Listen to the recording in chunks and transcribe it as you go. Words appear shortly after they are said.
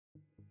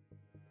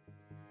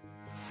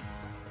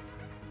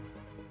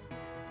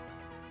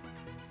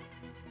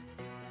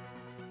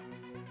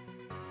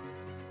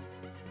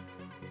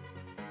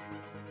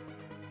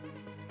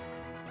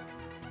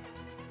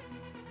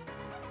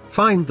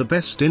Find the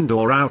best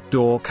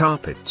indoor-outdoor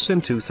carpets in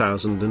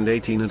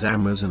 2018 at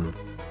Amazon.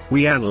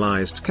 We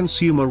analyzed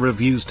consumer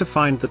reviews to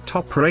find the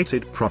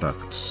top-rated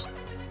products.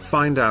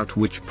 Find out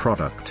which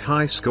product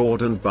high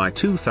scored and buy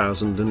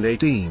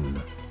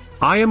 2018.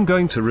 I am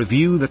going to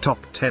review the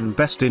top 10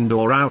 best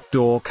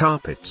indoor-outdoor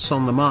carpets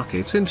on the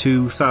market in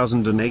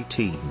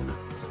 2018.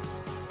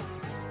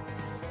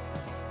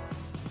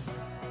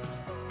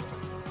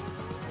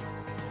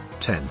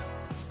 10.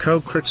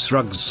 Cocrits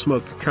Rugs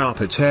Smoke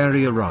Carpet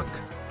Area Rug.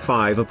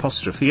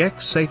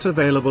 5*X8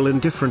 available in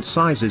different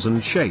sizes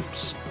and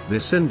shapes.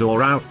 This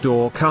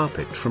indoor-outdoor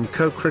carpet from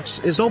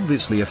Cocrits is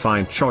obviously a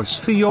fine choice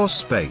for your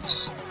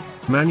space.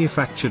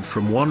 Manufactured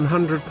from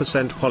 100%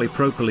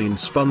 polypropylene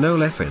spun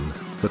olefin,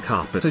 the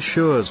carpet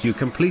assures you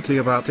completely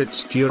about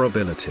its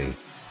durability.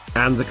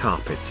 And the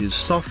carpet is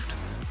soft,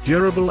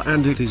 durable,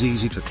 and it is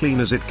easy to clean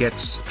as it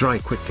gets dry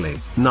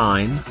quickly.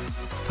 9.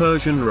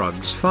 Persian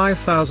Rugs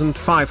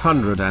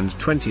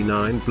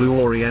 5529 Blue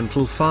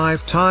Oriental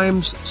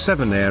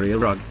 5x7 Area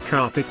Rug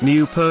Carpet.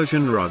 New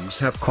Persian rugs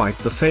have quite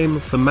the fame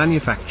for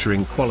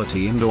manufacturing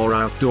quality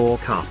indoor-outdoor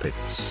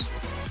carpets.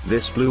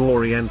 This Blue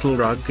Oriental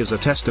rug is a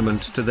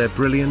testament to their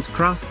brilliant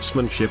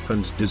craftsmanship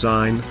and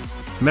design.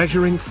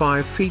 Measuring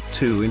 5 feet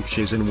 2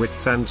 inches in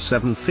width and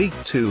 7 feet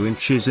 2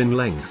 inches in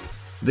length,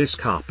 this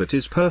carpet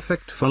is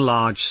perfect for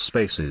large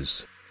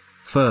spaces.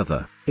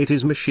 Further, it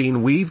is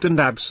machine weaved and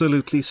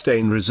absolutely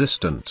stain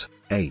resistant.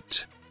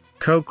 8.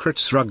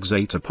 Cocrits Rugs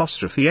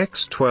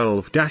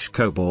 8*X12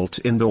 Cobalt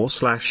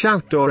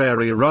Indoor/Outdoor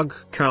Area Rug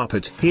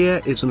Carpet.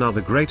 Here is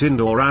another great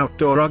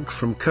indoor-outdoor rug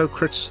from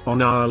Cocrits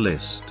on our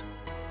list.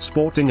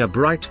 Sporting a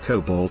bright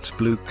cobalt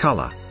blue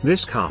color,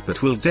 this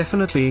carpet will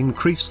definitely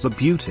increase the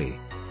beauty.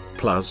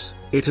 Plus,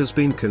 it has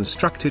been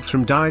constructed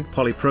from dyed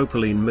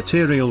polypropylene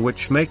material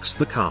which makes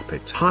the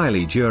carpet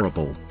highly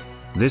durable.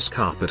 This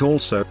carpet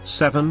also.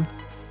 7.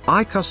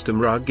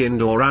 iCustom Rug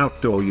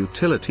Indoor-Outdoor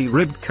Utility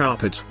Rib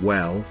Carpet.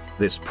 Well,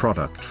 this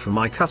product from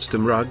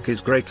iCustom Rug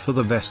is great for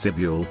the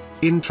vestibule,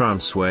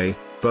 entranceway,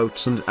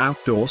 boats and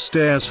outdoor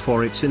stairs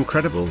for its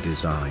incredible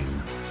design.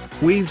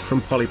 Weaved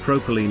from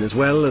polypropylene as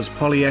well as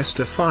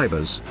polyester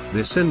fibers,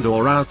 this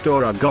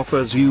indoor-outdoor rug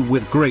offers you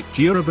with great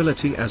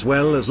durability as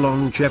well as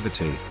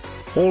longevity.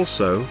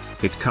 Also,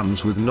 it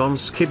comes with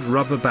non-skid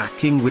rubber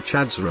backing which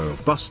adds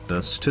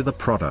robustness to the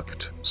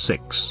product.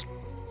 6.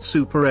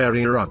 Super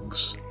Area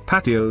Rugs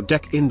Patio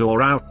Deck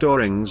Indoor-Outdoor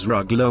Rings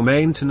Rug Low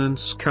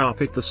Maintenance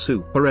Carpet. The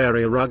Super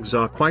Area Rugs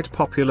are quite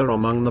popular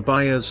among the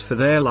buyers for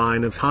their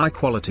line of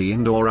high-quality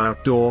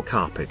indoor-outdoor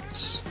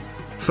carpets.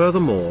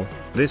 Furthermore,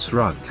 this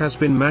rug has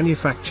been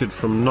manufactured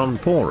from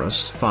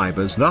non-porous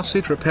fibers, thus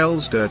it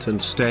repels dirt and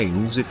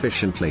stains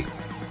efficiently.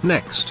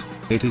 Next,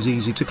 it is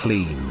easy to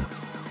clean.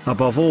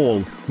 Above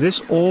all, this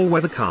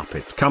all-weather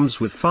carpet comes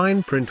with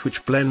fine print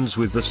which blends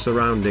with the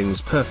surroundings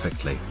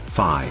perfectly.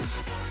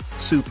 5.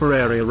 Super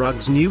Area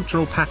Rugs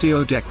Neutral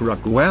Patio Deck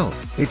Rug. Well,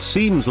 it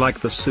seems like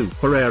the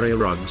Super Area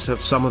Rugs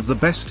have some of the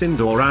best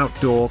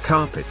indoor-outdoor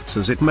carpets,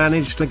 as it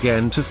managed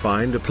again to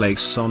find a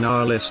place on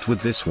our list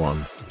with this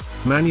one.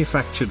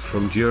 Manufactured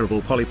from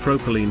durable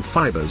polypropylene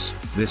fibers,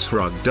 this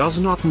rug does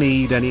not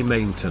need any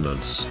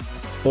maintenance.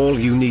 All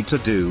you need to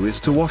do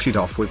is to wash it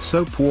off with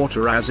soap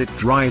water as it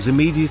dries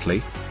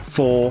immediately.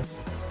 4.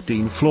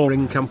 Dean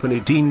Flooring Company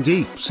Dean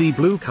Deep Sea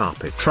Blue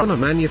Carpet Runner.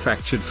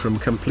 Manufactured from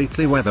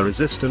completely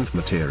weather-resistant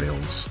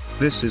materials,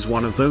 this is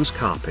one of those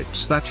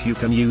carpets that you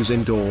can use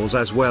indoors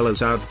as well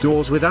as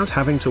outdoors without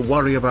having to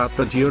worry about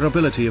the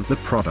durability of the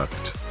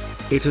product.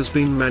 It has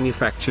been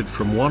manufactured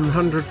from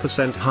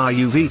 100% high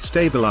UV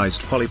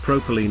stabilized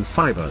polypropylene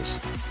fibers.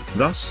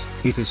 Thus,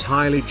 it is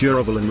highly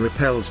durable and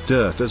repels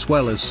dirt as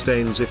well as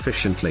stains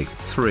efficiently.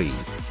 3.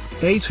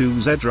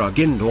 A2Z Rug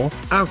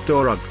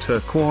Indoor-Outdoor Rug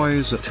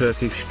Turquoise. A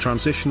Turkish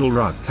transitional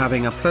rug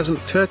having a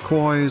pleasant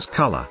turquoise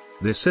color.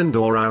 This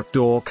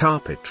indoor-outdoor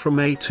carpet from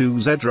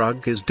A2Z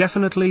Rug is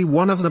definitely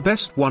one of the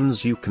best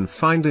ones you can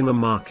find in the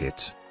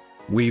market.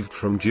 Weaved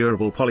from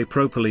durable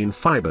polypropylene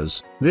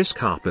fibers, this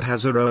carpet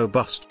has a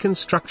robust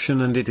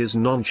construction and it is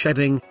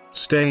non-shedding,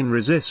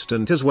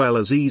 stain-resistant as well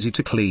as easy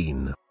to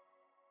clean.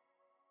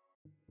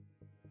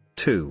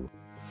 2.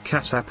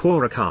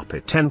 Casapura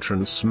Carpet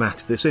Entrance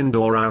Mat. This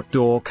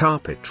indoor-outdoor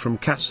carpet from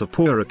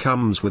Casapura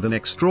comes with an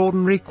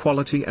extraordinary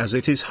quality as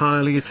it is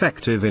highly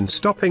effective in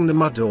stopping the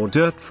mud or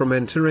dirt from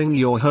entering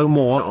your home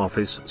or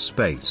office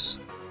space.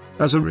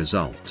 As a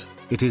result,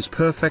 it is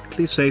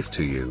perfectly safe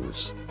to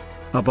use.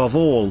 Above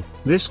all,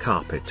 this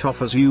carpet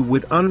offers you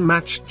with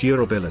unmatched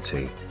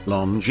durability,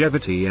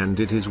 longevity, and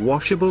it is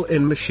washable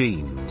in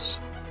machines.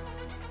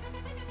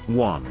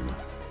 1.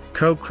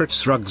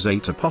 Cocrits Rugs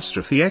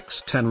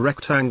 8*X10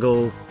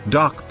 Rectangle,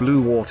 Dark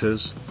Blue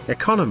Waters,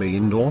 Economy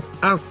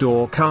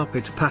Indoor-Outdoor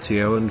Carpet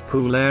Patio and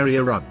Pool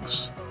Area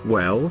Rugs.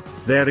 Well,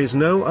 there is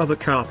no other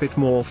carpet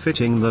more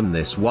fitting than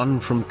this one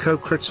from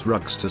Cocrits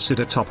Rugs to sit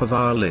atop of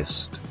our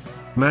list.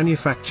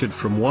 Manufactured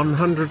from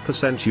 100%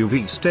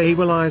 UV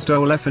stabilized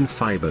olefin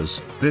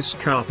fibers, this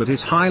carpet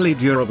is highly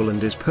durable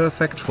and is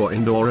perfect for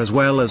indoor as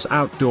well as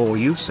outdoor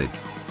usage.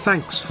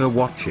 Thanks for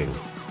watching.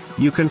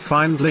 You can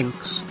find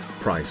links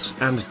price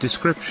and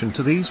description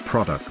to these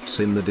products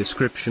in the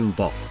description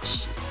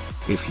box.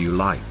 If you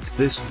liked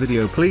this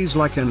video, please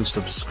like and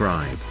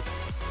subscribe.